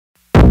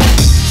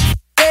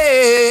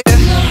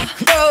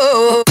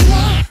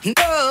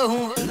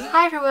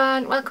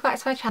everyone, welcome back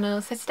to my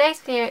channel. So today's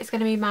video is going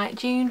to be my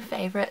June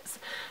favourites.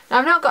 Now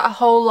I've not got a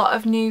whole lot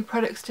of new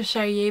products to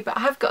show you, but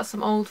I have got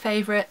some old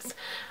favourites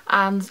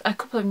and a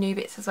couple of new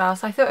bits as well,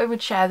 so I thought I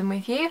would share them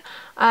with you.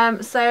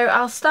 So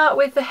I'll start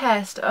with the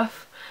hair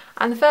stuff,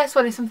 and the first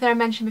one is something I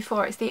mentioned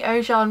before. It's the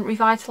Ojon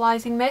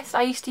Revitalising Mist.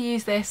 I used to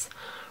use this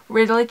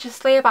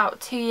religiously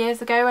about 2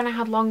 years ago when I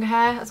had longer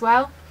hair as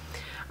well.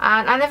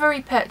 And I never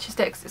repurchased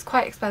it because it's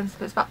quite expensive.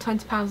 It's about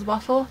 £20 a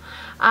bottle,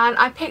 and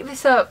I picked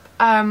this up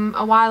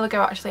a while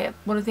ago actually at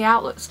one of the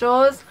outlet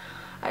stores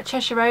at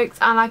Cheshire Oaks,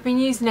 and I've been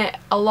using it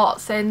a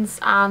lot since,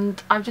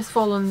 and I've just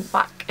fallen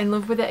back in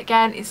love with it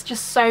again. It's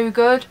just so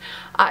good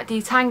at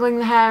detangling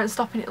the hair and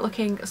stopping it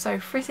looking so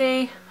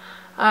frizzy.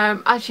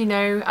 As you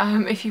know,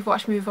 if you've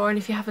watched me before, and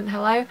if you haven't,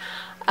 hello.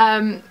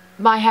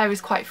 My hair is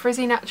quite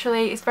frizzy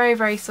naturally. It's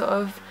very sort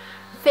of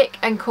thick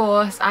and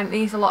coarse and it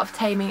needs a lot of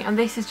taming, and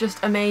this is just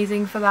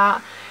amazing for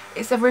that.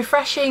 It's a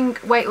refreshing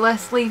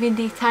weightless leave-in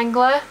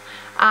detangler,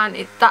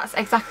 and that's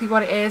exactly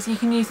what it is. You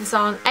can use this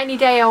on any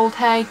day old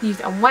hair, you can use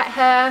it on wet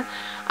hair,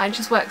 and it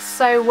just works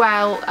so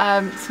well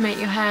to make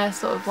your hair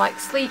sort of like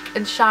sleek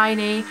and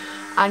shiny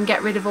and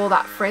get rid of all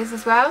that frizz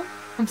as well.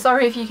 I'm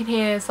sorry if you can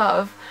hear sort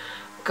of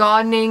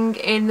gardening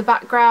in the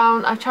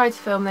background. I've tried to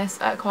film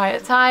this at a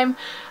quiet time,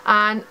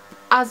 and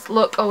as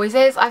luck always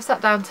is, I've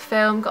sat down to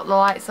film, got the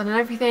lights on and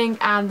everything,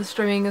 and the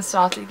streaming has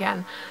started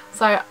again.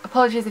 So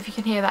apologies if you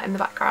can hear that in the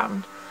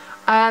background.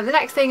 The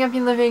next thing I've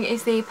been loving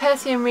is the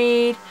Persian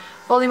Reed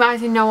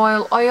Volumizing No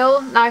Oil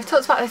Oil. Now I've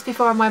talked about this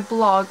before on my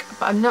blog,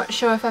 but I'm not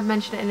sure if I've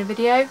mentioned it in a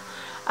video.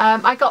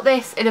 I got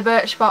this in a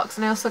Birchbox,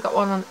 and I also got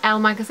one on Elle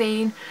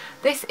magazine.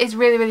 This is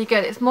really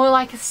good. It's more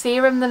like a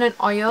serum than an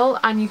oil,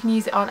 and you can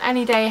use it on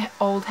any day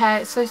old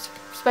hair. It's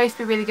supposed to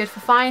be really good for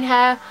fine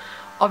hair.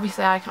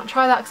 Obviously I can't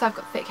try that because I've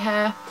got thick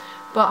hair,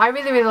 but I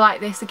really like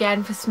this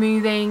again for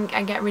smoothing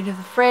and getting rid of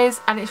the frizz,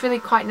 and it's really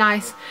quite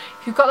nice.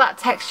 If you've got that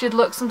textured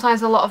look,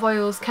 sometimes a lot of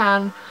oils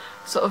can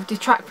sort of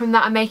detract from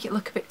that and make it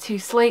look a bit too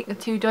sleek and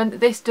too done.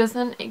 This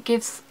doesn't. It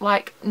gives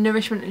like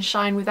nourishment and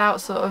shine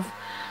without sort of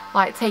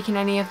like taking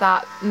any of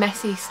that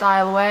messy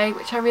style away,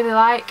 which I really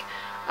like.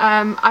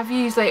 I've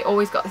usually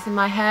always got this in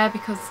my hair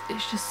because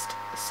it's just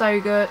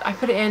so good. I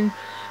put it in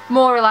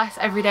more or less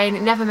every day, and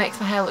it never makes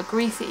my hair look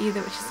greasy either,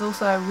 which is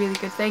also a really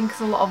good thing, because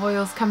a lot of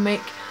oils can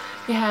make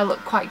your hair look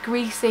quite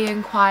greasy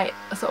and quite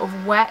sort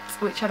of wet,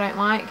 which I don't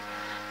like.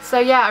 So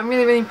yeah, I'm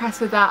really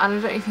impressed with that, and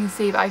I don't know if you can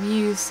see, but I've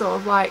used sort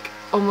of like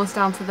almost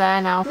down to there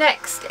now.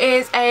 Next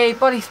is a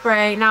body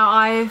spray. Now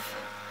I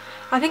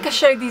think I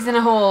showed these in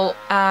a haul,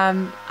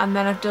 and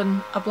then I've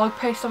done a blog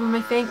post on them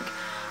I think,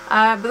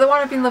 but the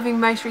one I've been loving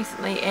most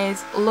recently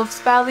is Love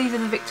Spell. These are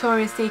the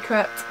Victoria's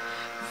Secret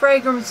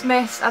fragrance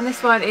mist, and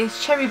this one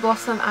is Cherry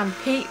Blossom and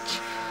Peach.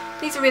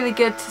 These are really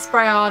good to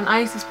spray on. I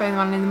used to spray them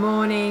on in the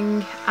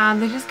morning,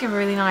 and they just give a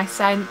really nice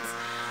scent,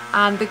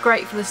 and they're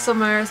great for the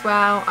summer as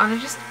well, and I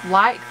just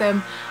like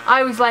them.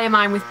 I always layer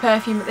mine with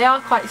perfume, but they are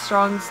quite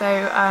strong, so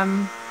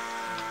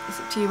it's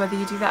up to you whether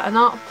you do that or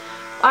not.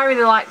 I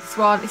really like this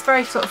one. It's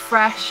very sort of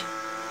fresh,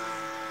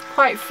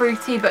 quite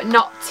fruity, but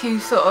not too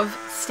sort of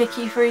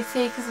sticky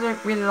fruity, because I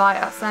don't really like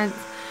that scent.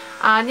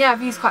 And yeah,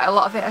 I've used quite a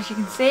lot of it, as you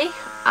can see,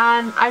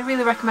 and I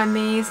really recommend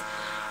these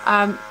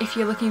if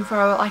you're looking for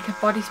like a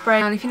body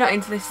spray. And if you're not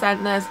into this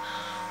scent, there's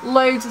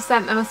loads of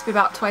scent. There must be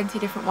about 20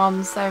 different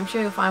ones, so I'm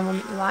sure you'll find one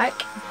that you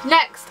like.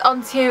 Next,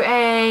 onto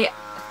a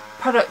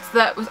product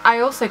that I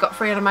also got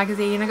free on a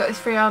magazine. I got this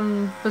free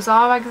on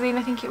Bazaar magazine,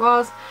 I think it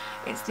was.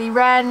 It's the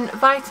Ren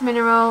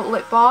Vitamineral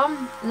Lip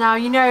Balm. Now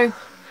you know,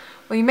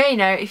 well you may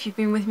know if you've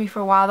been with me for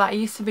a while, that I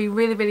used to be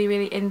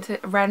really into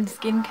Ren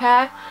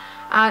skincare.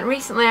 And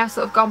recently I've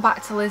sort of gone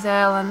back to Liz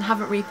Earle and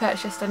haven't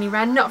repurchased any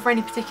Ren, not for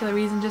any particular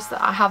reason, just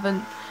that I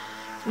haven't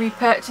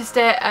repurchased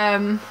it.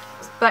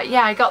 But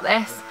yeah, I got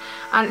this,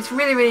 and it's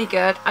really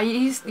good. I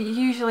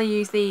usually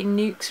use the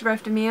Nuxe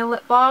Rêve de Miel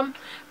lip balm.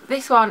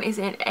 This one is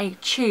in a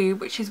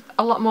tube, which is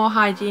a lot more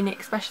hygienic,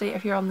 especially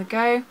if you're on the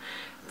go.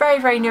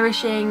 Very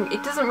nourishing.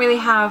 It doesn't really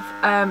have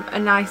a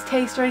nice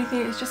taste or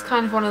anything. It's just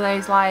kind of one of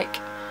those like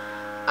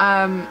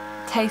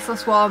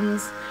tasteless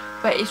ones.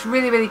 But it's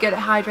really good at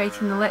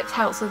hydrating the lips,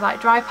 helps with like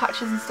dry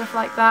patches and stuff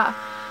like that,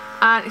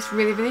 and it's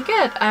really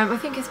good. I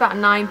think it's about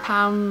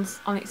 £9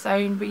 on its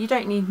own, but you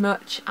don't need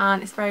much,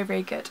 and it's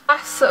very good.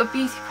 Last sort of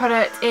beauty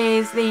product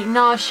is the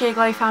NARS Sheer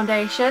Glow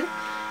Foundation.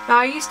 Now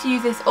I used to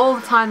use this all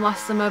the time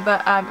last summer, but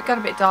it got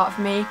a bit dark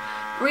for me.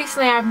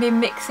 Recently I've been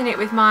mixing it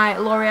with my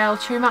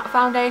L'Oreal True Matte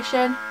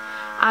Foundation,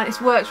 and it's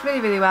worked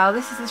really well.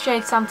 This is the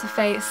shade Santa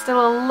Fe. It's still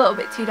a little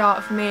bit too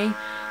dark for me.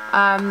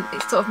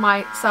 It's sort of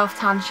my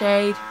self-tan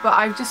shade, but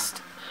I've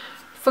just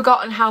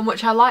forgotten how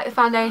much I like the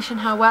foundation,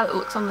 how well it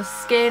looks on the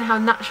skin, how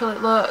natural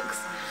it looks.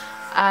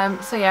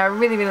 So yeah, I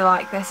really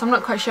like this. I'm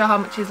not quite sure how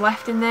much is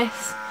left in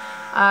this,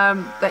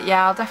 but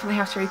yeah, I'll definitely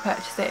have to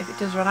repurchase it if it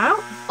does run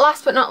out.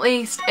 Last but not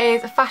least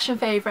is a fashion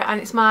favourite, and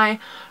it's my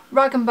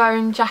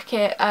Rag&Bone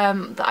jacket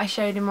that I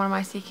showed in one of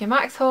my CK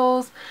Max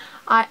hauls.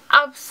 I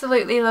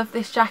absolutely love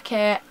this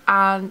jacket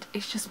and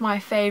it's just my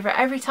favourite.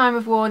 Every time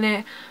I've worn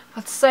it, I've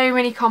had so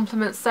many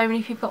compliments, so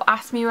many people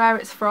ask me where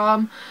it's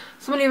from.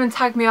 Someone even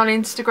tagged me on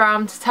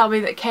Instagram to tell me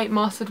that Kate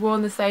Moss had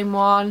worn the same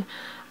one,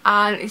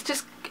 and it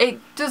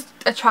does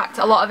attract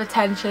a lot of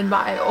attention,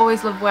 but I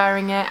always love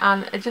wearing it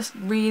and I just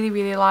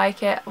really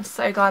like it. I'm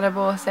so glad I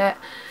bought it.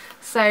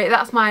 So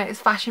that's my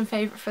fashion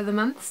favourite for the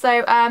month.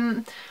 So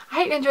I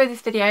hope you enjoyed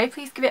this video.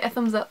 Please give it a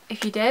thumbs up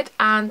if you did,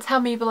 and tell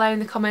me below in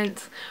the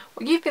comments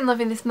what you've been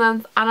loving this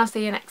month, and I'll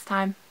see you next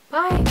time.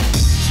 Bye!